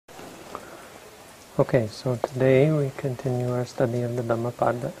Okay, so today we continue our study of the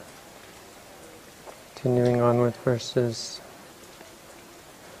Dhammapada, continuing on with verses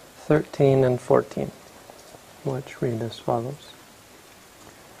 13 and 14, which read as follows.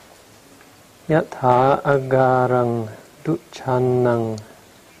 Yatha agarang duchannang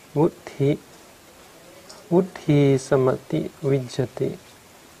vuddhi samati vijjati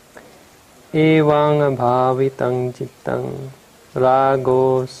evang bhavitang cittang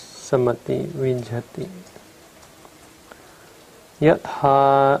rago samati vijjati.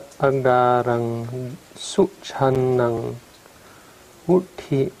 Yatha agarang suchannang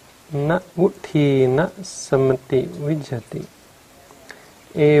vuddhi na samati vijjati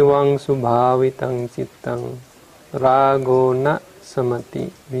evang subhavitang cittang rago na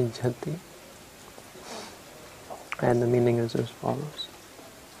samati vijjati. And the meaning is as follows.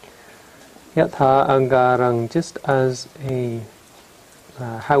 Yatha agarang, just as a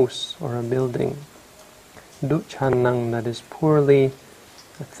house or a building, duchannang, that is poorly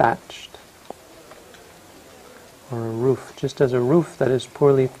thatched, or a roof, just as a roof that is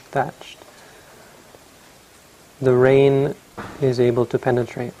poorly thatched, the rain is able to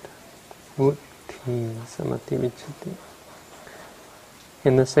penetrate. Vuddhi samati vijjati.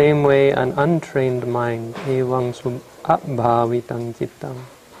 In the same way, an untrained mind, evang subhabhavitang cittang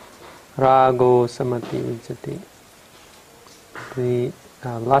rago samati vijjati. The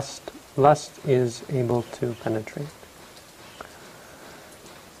lust is able to penetrate.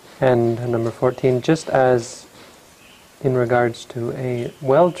 And number 14, just as in regards to a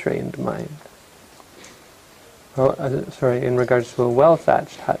well-trained mind, in regards to a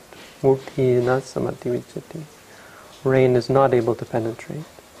well-thatched hut, vuddhi na samati vijjati, rain is not able to penetrate.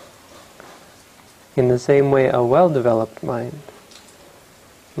 In the same way, a well-developed mind,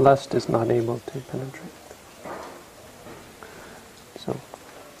 lust is not able to penetrate. So,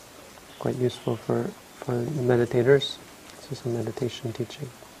 quite useful for meditators. This is a meditation teaching.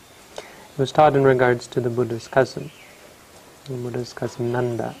 It was taught in regards to the Buddha's cousin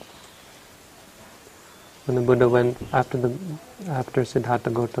Nanda. When the Buddha went, after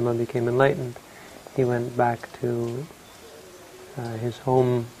Siddhartha Gautama became enlightened, he went back to his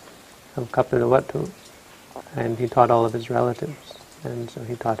home of Kapilavatthu, and he taught all of his relatives. And so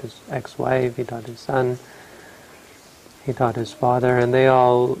he taught his ex-wife, he taught his son, he taught his father, and they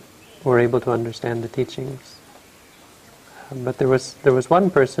all were able to understand the teachings. But there was one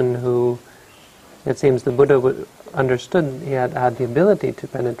person who, it seems the Buddha understood, he had the ability to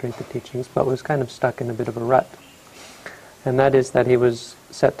penetrate the teachings, but was kind of stuck in a bit of a rut. And that is that he was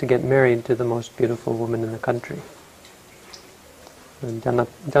set to get married to the most beautiful woman in the country.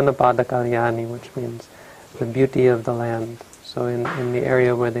 Janapada Kalyani, which means the beauty of the land. So in the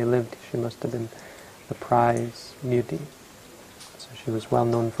area where they lived, she must have been the prize beauty. So she was well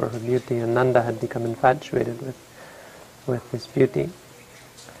known for her beauty, and Nanda had become infatuated with this beauty.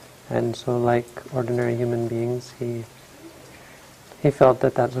 And so, like ordinary human beings, he felt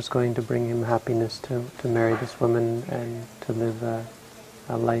that was going to bring him happiness to marry this woman and to live a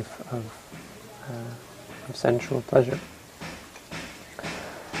life of sensual pleasure.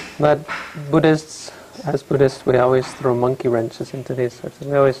 But as Buddhists, we always throw monkey wrenches into these sorts of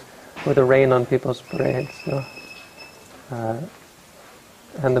things. We always put the rain on people's parades.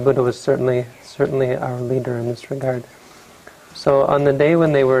 And the Buddha was certainly our leader in this regard. So on the day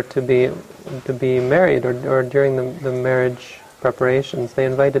when they were to be married, or during the marriage preparations, they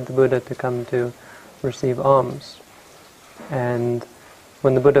invited the Buddha to come to receive alms. And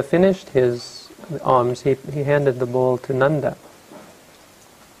when the Buddha finished his alms, he handed the bowl to Nanda.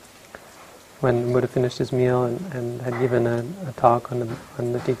 When the Buddha finished his meal and had given a talk on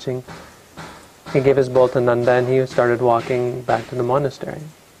the teaching, he gave his bowl to Nanda, and he started walking back to the monastery.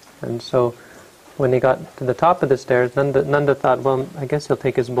 And so when he got to the top of the stairs, Nanda thought, well, I guess he'll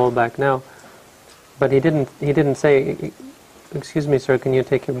take his bowl back now. But he didn't say, excuse me, sir, can you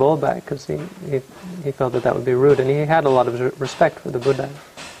take your bowl back? Because he felt that would be rude. And he had a lot of respect for the Buddha.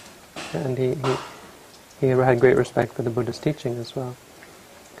 And he had great respect for the Buddha's teaching as well.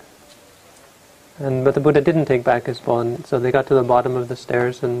 But the Buddha didn't take back his bowl, and so they got to the bottom of the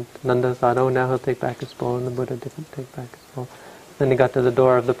stairs, and Nanda thought, oh, now he'll take back his bowl, and the Buddha didn't take back his bowl. Then he got to the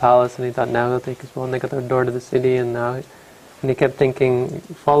door of the palace, and he thought, now he'll take his bowl, and they got to the door to the city, and he kept thinking,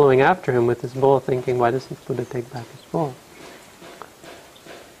 following after him with his bowl, thinking, why doesn't the Buddha take back his bowl?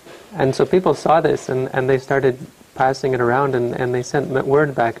 And so people saw this, and they started passing it around, and they sent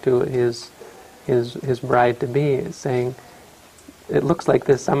word back to his bride-to-be, saying, it looks like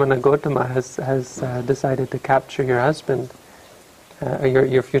this Samana Gautama has decided to capture your husband,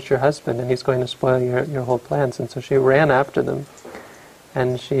 your future husband, and he's going to spoil your whole plans. And so she ran after them,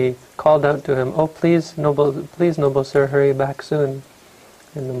 and she called out to him, "Oh, please, noble sir, hurry back soon,"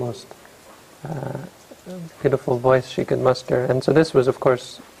 in the most beautiful voice she could muster. And so this was, of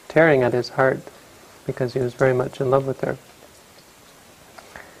course, tearing at his heart, because he was very much in love with her.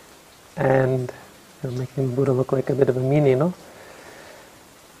 And making the Buddha look like a bit of a meanie, no?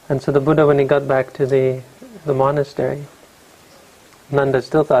 And so the Buddha, when he got back to the monastery, Nanda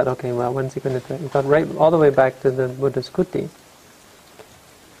still thought, okay, well, when's he going to... He got right all the way back to the Buddha's kuti.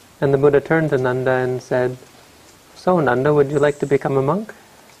 And the Buddha turned to Nanda and said, "So, Nanda, would you like to become a monk?"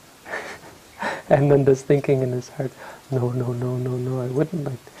 And Nanda's thinking in his heart, no, I wouldn't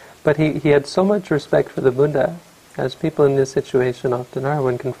like to. But he had so much respect for the Buddha, as people in this situation often are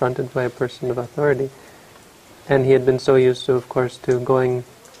when confronted by a person of authority. And he had been so used to, of course, to going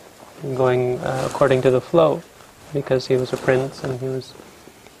according to the flow, because he was a prince and he was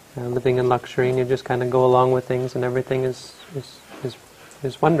living in luxury, and you just kind of go along with things, and everything is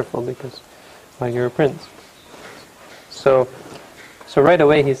wonderful because, well, you're a prince. So right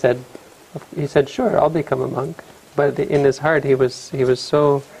away he said, "Sure, I'll become a monk." But in his heart he was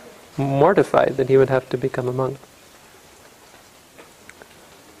so mortified that he would have to become a monk.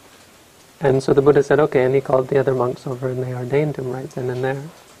 And so the Buddha said, okay, and he called the other monks over and they ordained him right then and there.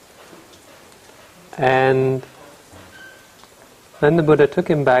 And then the Buddha took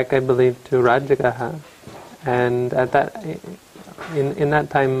him back, I believe, to Rajagaha. And at that, in that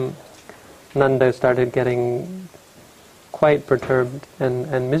time, Nanda started getting quite perturbed,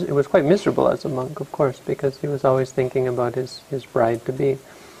 and it was quite miserable as a monk, of course, because he was always thinking about his bride-to-be,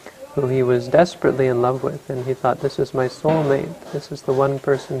 who he was desperately in love with, and he thought, this is my soulmate, this is the one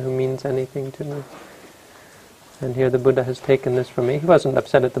person who means anything to me. And here the Buddha has taken this from me. He wasn't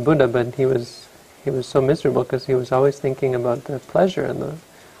upset at the Buddha, but he was so miserable because he was always thinking about the pleasure and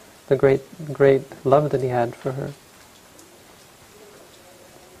the great love that he had for her.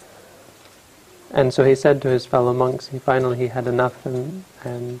 And so he said to his fellow monks, he finally had enough,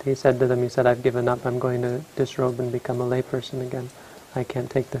 and he said to them, I've given up, I'm going to disrobe and become a layperson again. I can't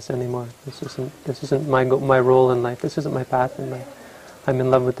take this anymore. This isn't my role in life. This isn't my path in life. I'm in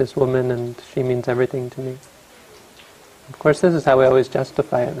love with this woman and she means everything to me. Of course, this is how we always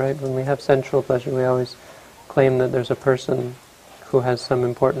justify it, right? When we have sensual pleasure, we always claim that there's a person who has some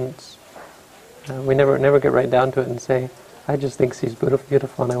importance. We never get right down to it and say, I just think she's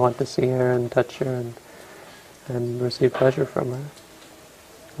beautiful and I want to see her and touch her and receive pleasure from her.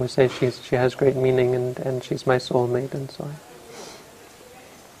 We say she has great meaning and she's my soulmate and so on.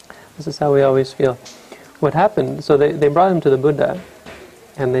 This is how we always feel. What happened, so they brought him to the Buddha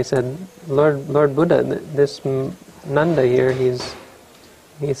and they said, Lord Buddha, this Nanda here,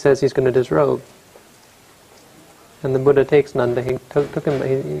 he says he's going to disrobe. And the Buddha takes Nanda. He took him.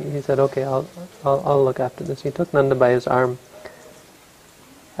 He said, "Okay, I'll look after this." He took Nanda by his arm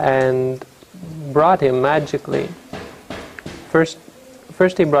and brought him magically. First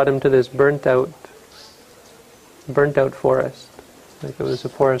he brought him to this burnt out forest, like it was a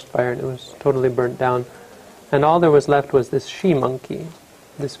forest fire, and it was totally burnt down. And all there was left was this she-monkey,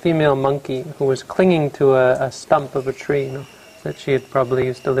 this female monkey who was clinging to a stump of a tree, that she had probably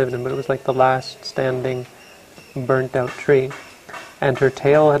used to live in, but it was like the last standing burnt out tree, and her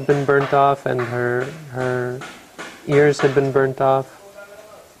tail had been burnt off, and her ears had been burnt off,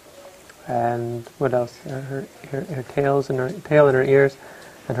 and what else? Her tail and her ears,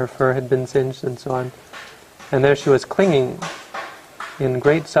 and her fur had been singed, and so on. And there she was clinging in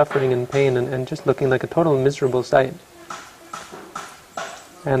great suffering and pain, and just looking like a total miserable sight.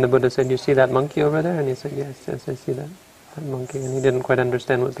 And the Buddha said, "You see that monkey over there?" And he said, "Yes, I see that monkey." And he didn't quite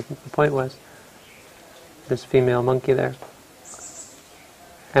understand what the point was. This female monkey there.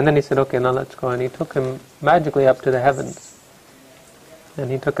 And then he said, "Okay, now let's go." And he took him magically up to the heavens. And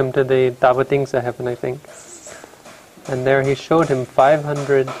he took him to the Davatingsa heaven, I think. And there he showed him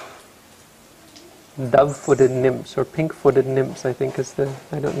 500 dove-footed nymphs, or pink-footed nymphs, I think is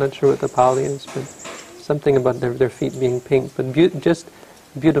I'm not sure what the Pali is, but something about their feet being pink, but just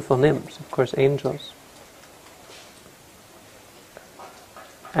beautiful nymphs, of course, angels.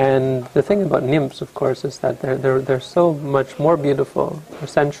 And the thing about nymphs, of course, is that they're so much more beautiful, or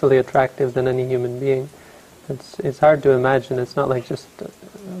sensually attractive than any human being. It's hard to imagine. It's not like just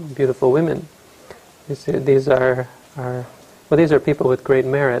beautiful women. These are people with great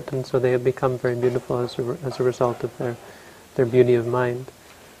merit, and so they have become very beautiful as a result of their beauty of mind.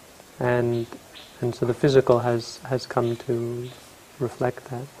 And so the physical has come to reflect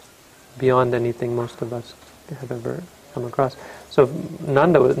that beyond anything most of us have ever come across. So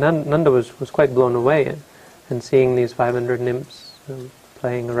Nanda was quite blown away and seeing these 500 nymphs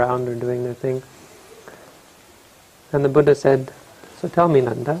playing around or doing their thing. And the Buddha said, So tell me,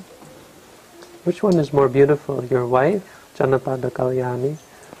 Nanda, which one is more beautiful, your wife, Janapada Kalyani,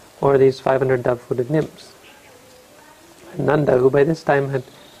 or these 500 dove-footed nymphs? And Nanda, who by this time had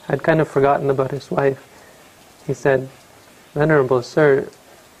kind of forgotten about his wife, he said, Venerable Sir,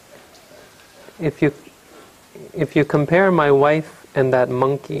 if you compare my wife and that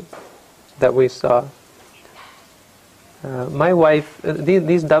monkey that we saw, my wife,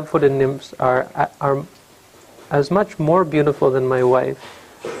 these dove-footed nymphs are as much more beautiful than my wife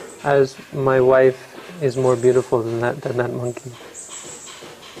as my wife is more beautiful than that monkey.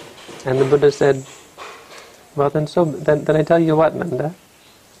 And the Buddha said, well then I tell you what, Nanda,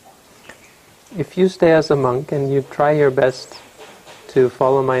 if you stay as a monk and you try your best to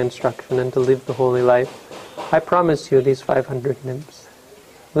follow my instruction and to live the holy life, I promise you these 500 nymphs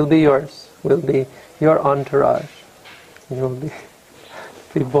will be yours, will be your entourage. You will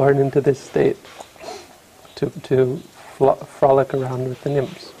be born into this state to frolic around with the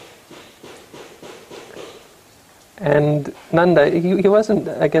nymphs. And Nanda, he wasn't,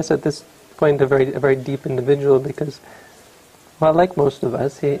 I guess at this point, a very deep individual, because, well, like most of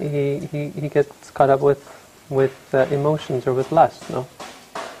us, he gets caught up with emotions or with lust, no?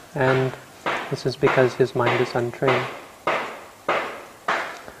 And this is because his mind is untrained.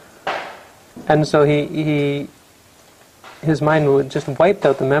 And so his mind would just wiped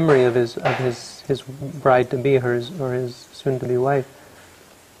out the memory of his bride-to-be, or his soon-to-be wife,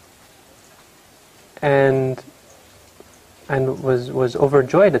 and was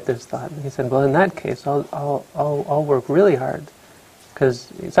overjoyed at this thought. And he said, well, in that case, I'll work really hard, because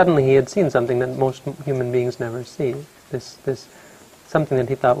suddenly he had seen something that most human beings never see. This something that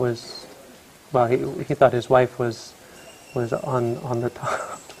he thought was, well, he thought his wife was on the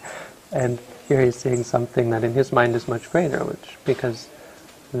top, and here he's seeing something that in his mind is much greater, which, because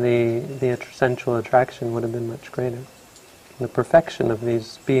the sensual attraction would have been much greater. The perfection of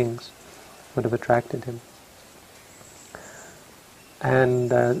these beings would have attracted him.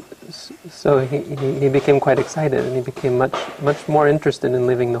 And so he became quite excited, and he became much more interested in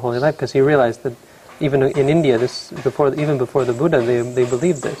living the holy life, because he realized that even in India, even before the Buddha, they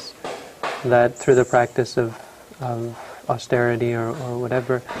believed this, that through the practice of austerity or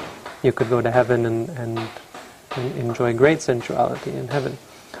whatever, you could go to heaven and enjoy great sensuality in heaven.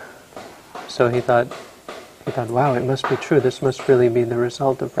 So he thought, wow, it must be true. This must really be the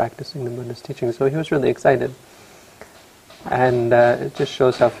result of practicing the Buddha's teaching. So he was really excited. And it just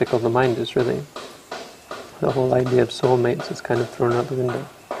shows how fickle the mind is, really. The whole idea of soulmates is kind of thrown out the window.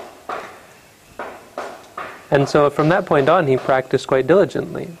 And so from that point on, he practiced quite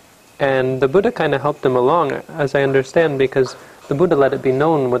diligently. And the Buddha kind of helped him along, as I understand, because the Buddha let it be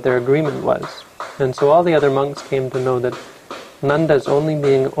known what their agreement was. And so all the other monks came to know that Nanda's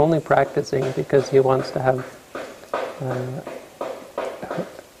only practicing because he wants to have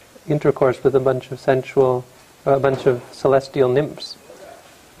intercourse with a bunch of celestial nymphs.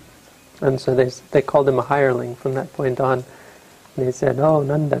 And so they called him a hireling from that point on. And they said, oh,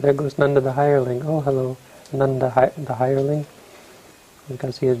 Nanda, there goes Nanda the hireling. Oh, hello, Nanda the hireling.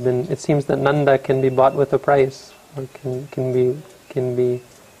 Because he had been, it seems that Nanda can be bought with a price, or can be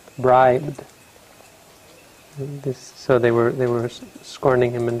bribed. So they were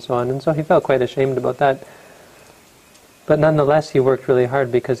scorning him and so on, and so he felt quite ashamed about that. But nonetheless, he worked really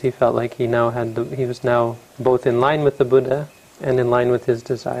hard, because he felt like he was now both in line with the Buddha and in line with his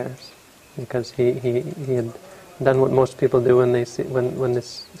desires, because he had done what most people do when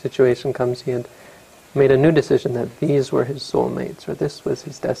this situation comes. He had made a new decision that these were his soulmates, or this was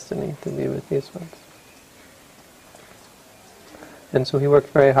his destiny, to be with these ones. And so he worked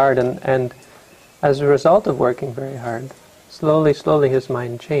very hard, and as a result of working very hard, slowly his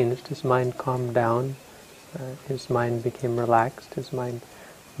mind changed. His mind calmed down. His mind became relaxed. His mind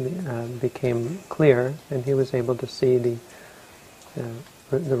became clear, and he was able to see the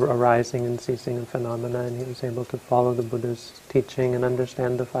arising and ceasing of phenomena, and he was able to follow the Buddha's teaching and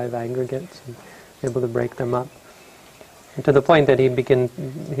understand the five aggregates, and able to break them up. And to the point that he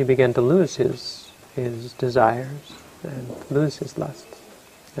began to lose his desires and lose his lust,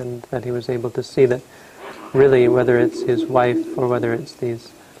 and that he was able to see that really, whether it's his wife or whether it's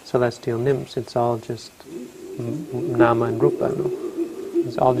these celestial nymphs, it's all just nama and rupa. No?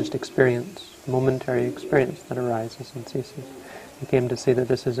 It's all just experience, momentary experience that arises and ceases. He came to see that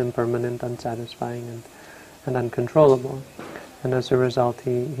this is impermanent, unsatisfying, and uncontrollable, and as a result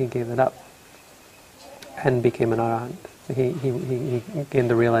he gave it up and became an arahant. He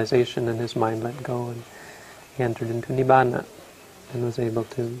gained the realization, and his mind let go, and he entered into nibbana and was able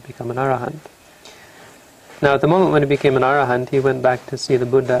to become an arahant. Now, at the moment when he became an arahant, he went back to see the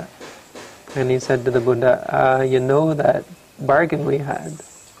Buddha, and he said to the Buddha, you know that bargain we had.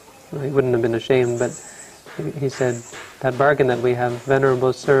 He wouldn't have been ashamed, but he said, that bargain that we have,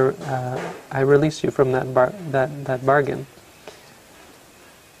 Venerable Sir, I release you from that bargain.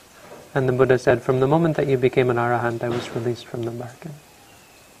 And the Buddha said, from the moment that you became an arahant, I was released from the bargain.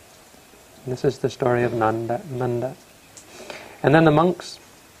 And this is the story of Nanda. And then the monks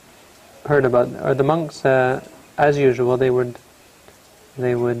heard about, or the monks, as usual, they would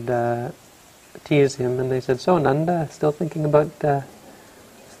tease him, and they said, "So Nanda, still thinking about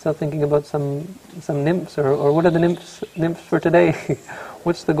some nymphs, or what are the nymphs for today?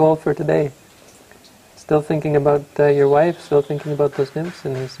 What's the goal for today? Still thinking about your wife? Still thinking about those nymphs?"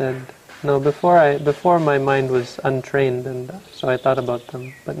 And he said, "No, before my mind was untrained, and so I thought about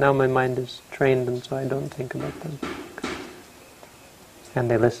them. But now my mind is trained, and so I don't think about them." And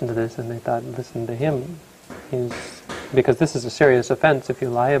they listened to this, and they thought, listen to him. Because this is a serious offense if you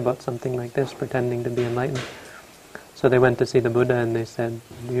lie about something like this, pretending to be enlightened. So they went to see the Buddha, and they said,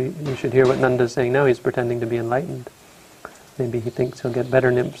 you should hear what Nanda's saying now. He's pretending to be enlightened. Maybe he thinks he'll get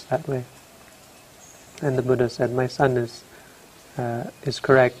better nymphs that way. And the Buddha said, my son is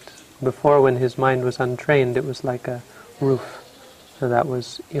correct. Before, when his mind was untrained, it was like a roof that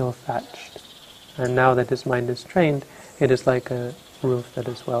was ill-thatched. And now that his mind is trained, it is like a roof that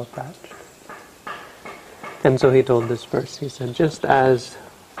is well thatched. And so he told this verse. He said, just as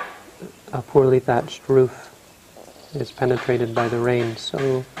a poorly thatched roof is penetrated by the rain,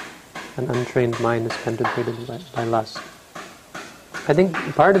 so an untrained mind is penetrated by lust. I think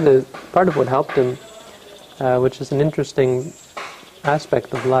part of what helped him, which is an interesting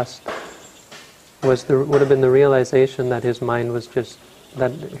aspect of lust, would have been the realization that his mind was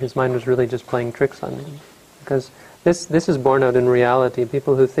really just playing tricks on him. Because this is borne out in reality.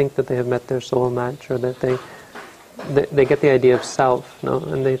 People who think that they have met their soul match, or that they get the idea of self, no?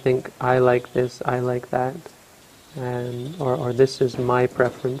 And they think, I like this, I like that, and or this is my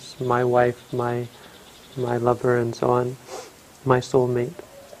preference, my wife, my lover, and so on, my soulmate.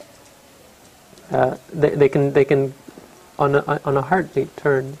 They can on a heartbeat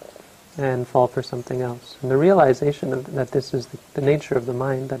turn and fall for something else. And the realization that this is the nature of the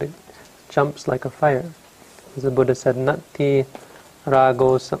mind, that it jumps like a fire. As the Buddha said, Nati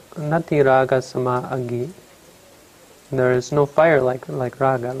raga sama agi. There is no fire like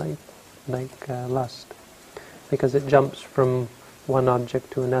raga, like lust, because it jumps from one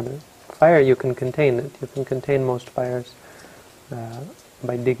object to another. Fire, you can contain it. You can contain most fires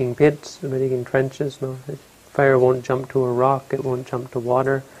by digging pits, by digging trenches. No, fire won't jump to a rock. It won't jump to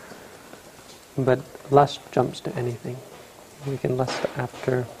water. But lust jumps to anything. We can lust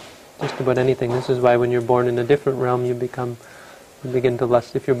after just about anything. This is why when you're born in a different realm, you begin to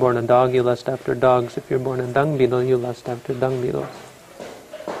lust. If you're born a dog, you lust after dogs. If you're born a dung beetle, you lust after dung beetles.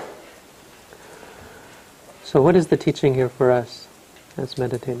 So what is the teaching here for us as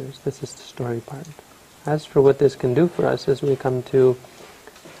meditators? This is the story part. As for what this can do for us as we come to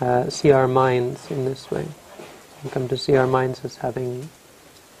see our minds in this way, we come to see our minds as having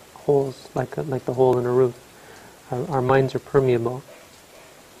holes, like the hole in a roof. Our minds are permeable.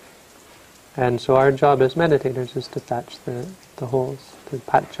 And so our job as meditators is to thatch the holes, to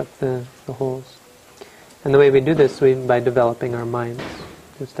patch up the holes. And the way we do this is by developing our minds.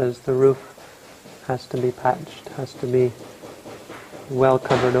 Just as the roof has to be patched, has to be well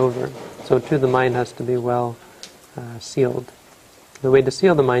covered over, so too the mind has to be well sealed. The way to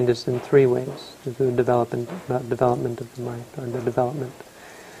seal the mind is in three ways, through development of the mind, or the development.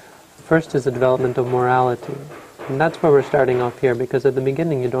 First is the development of morality. And that's where we're starting off here, because at the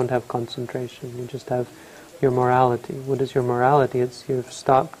beginning you don't have concentration, you just have your morality. What is your morality? It's you've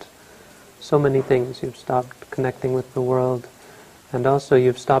stopped so many things. You've stopped connecting with the world, and also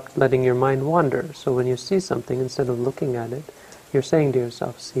you've stopped letting your mind wander. So when you see something, instead of looking at it, you're saying to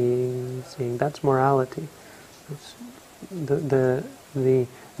yourself, seeing, that's morality. It's the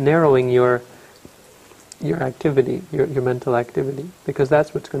narrowing your activity, your mental activity, because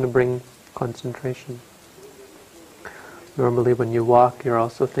that's what's going to bring concentration. Normally when you walk, you're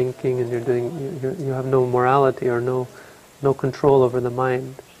also thinking, and you have no morality or no control over the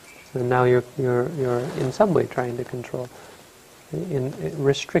mind. So now you're in some way trying to control,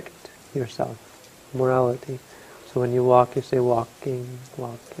 restrict yourself, morality. So when you walk, you say walking.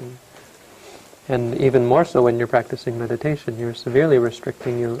 And even more so when you're practicing meditation, you're severely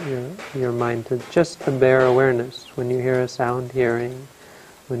restricting your mind to just the bare awareness. When you hear a sound, hearing.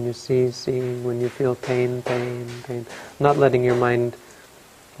 When you see, seeing. When you feel pain. Not letting your mind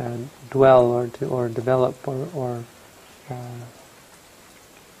dwell or develop or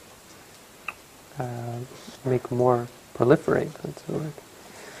make more proliferate. That's the word.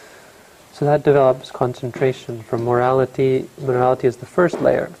 So that develops concentration. From morality, morality is the first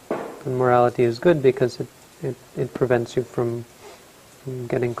layer. And morality is good because it prevents you from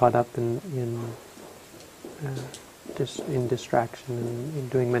getting caught up in distraction and in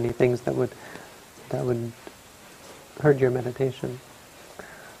doing many things that would hurt your meditation.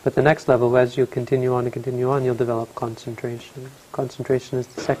 But the next level, as you continue on, you'll develop concentration. Concentration is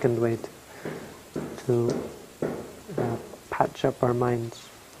the second way to patch up our minds,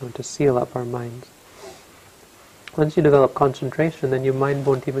 or to seal up our minds. Once you develop concentration, then your mind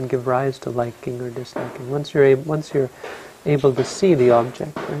won't even give rise to liking or disliking. Once you're able to see the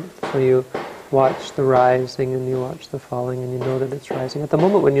object, right? So you watch the rising and you watch the falling, and you know that it's rising. At the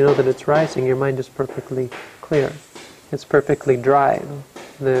moment when you know that it's rising, your mind is perfectly clear. It's perfectly dry.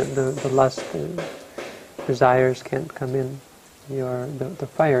 The lust, the desires can't come in. The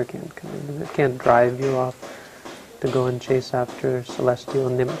fire can't come in. It can't drive you off to go and chase after celestial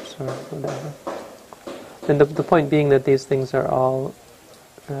nymphs or whatever. And the point being that these things are all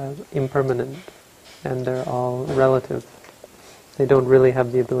impermanent, and they're all relative. They don't really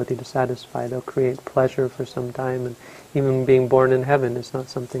have the ability to satisfy. They'll create pleasure for some time, and even being born in heaven is not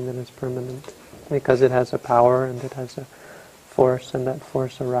something that is permanent, because it has a power and it has a force, and that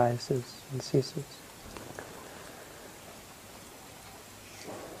force arises and ceases.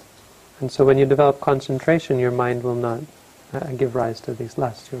 And so when you develop concentration, your mind will not give rise to these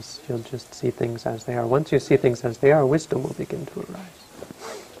lusts. You'll just see things as they are. Once you see things as they are, wisdom will begin to arise.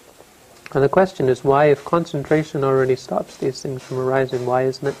 And the question is, why, if concentration already stops these things from arising, why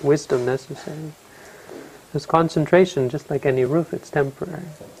is wisdom necessary? Because concentration, just like any roof, it's temporary.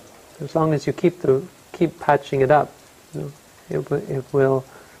 As long as you keep patching it up, it will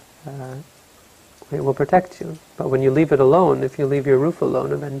protect you. But when you leave it alone, if you leave your roof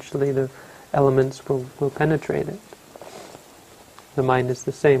alone, eventually the elements will penetrate it. The mind is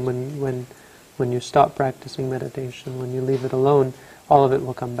the same. When you stop practicing meditation, when you leave it alone, all of it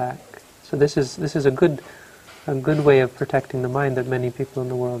will come back. So this is a good way of protecting the mind that many people in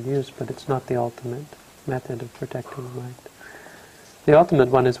the world use, but it's not the ultimate method of protecting the mind. The ultimate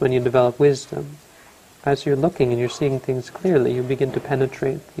one is when you develop wisdom. As you're looking and you're seeing things clearly, you begin to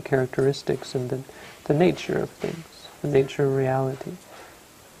penetrate the characteristics and the nature of things, the nature of reality.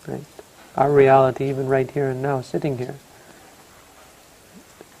 Right? Our reality, even right here and now, sitting here,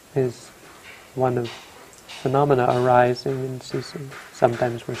 is one of phenomena arising and ceasing.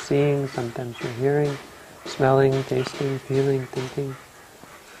 Sometimes we're seeing, sometimes we're hearing, smelling, tasting, feeling, thinking.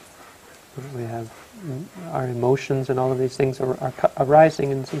 We have our emotions, and all of these things are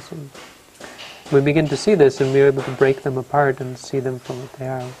arising and ceasing. We begin to see this, and we're able to break them apart and see them for what they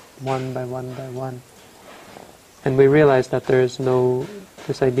are, one by one by one. And we realize that there is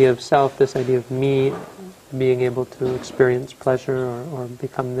this idea of self, this idea of me being able to experience pleasure or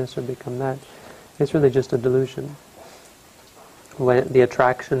become this or become that. It's really just a delusion. When the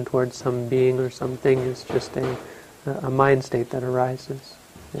attraction towards some being or something is just a mind state that arises,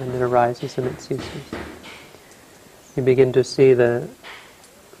 and it arises and it ceases. You begin to see the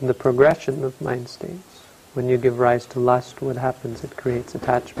progression of mind states. When you give rise to lust, what happens? It creates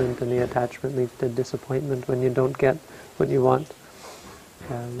attachment, and the attachment leads to disappointment when you don't get what you want.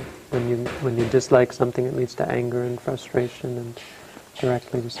 When you dislike something, it leads to anger and frustration and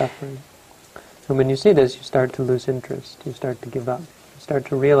directly to suffering. And when you see this, you start to lose interest. You start to give up. You start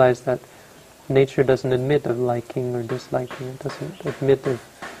to realize that nature doesn't admit of liking or disliking. It doesn't admit of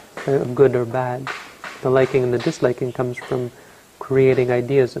good or bad. The liking and the disliking comes from creating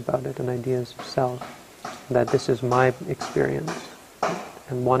ideas about it and ideas of self. That this is my experience,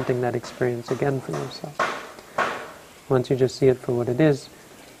 and wanting that experience again for yourself. Once you just see it for what it is,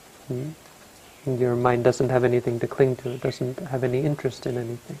 your mind doesn't have anything to cling to. It doesn't have any interest in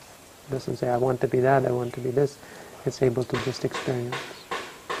anything. It doesn't say, I want to be that, I want to be this. It's able to just experience.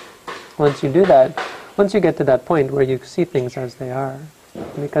 Once you do that, once you get to that point where you see things as they are,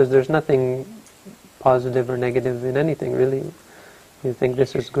 because there's nothing positive or negative in anything, really. You think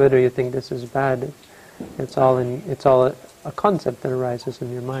this is good or you think this is bad. It's all a concept that arises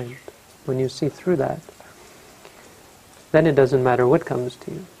in your mind. When you see through that, then it doesn't matter what comes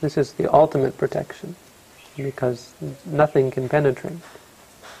to you. This is the ultimate protection, because nothing can penetrate.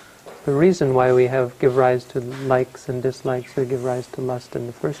 The reason why we give rise to likes and dislikes, or give rise to lust in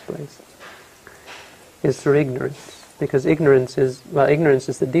the first place, is through ignorance. Because ignorance is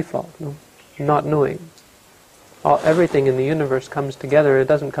the default, not knowing. Everything in the universe comes together. It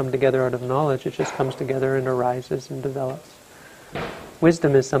doesn't come together out of knowledge. It just comes together and arises and develops.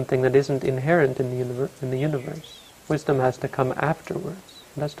 Wisdom is something that isn't inherent in the universe. Wisdom has to come afterwards.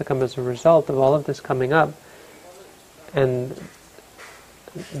 It has to come as a result of all of this coming up, and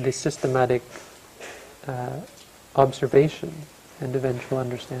the systematic observation and eventual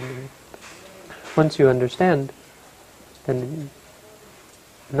understanding. Once you understand, then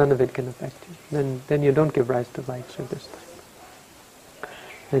none of it can affect you. Then you don't give rise to likes or dislikes.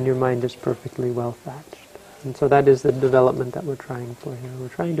 Then your mind is perfectly well thatched. And so that is the development that we're trying for here. We're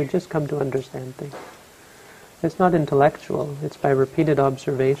trying to just come to understand things. It's not intellectual. It's by repeated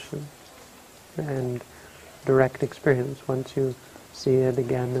observation and direct experience. Once you see it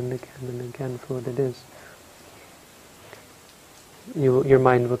again and again and again for what it is, your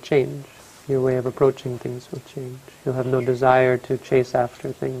mind will change. Your way of approaching things will change. You'll have no desire to chase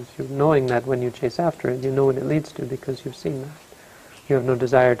after things. Knowing that when you chase after it, you know what it leads to because you've seen that. You have no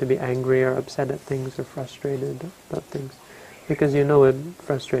desire to be angry or upset at things or frustrated about things because you know what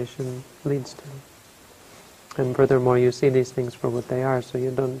frustration leads to. And furthermore, you see these things for what they are, so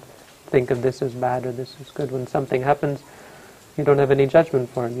you don't think of this as bad or this as good. When something happens, you don't have any judgment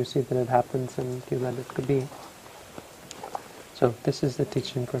for it. You see that it happens and you let it be. So this is the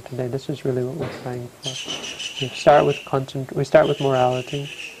teaching for today. This is really what we're trying for. We start with morality,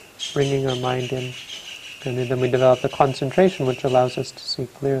 bringing our mind in, and then we develop the concentration which allows us to see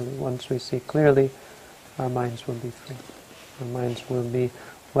clearly. Once we see clearly, our minds will be free. Our minds will be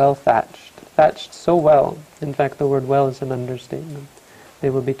well thatched. Thatched so well. In fact, the word well is an understatement. They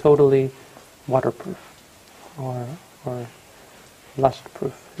will be totally waterproof, or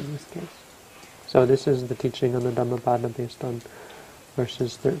lust-proof in this case. So this is the teaching on the Dhammapada based on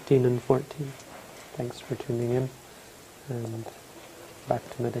verses 13 and 14. Thanks for tuning in, and back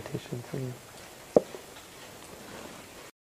to meditation for you.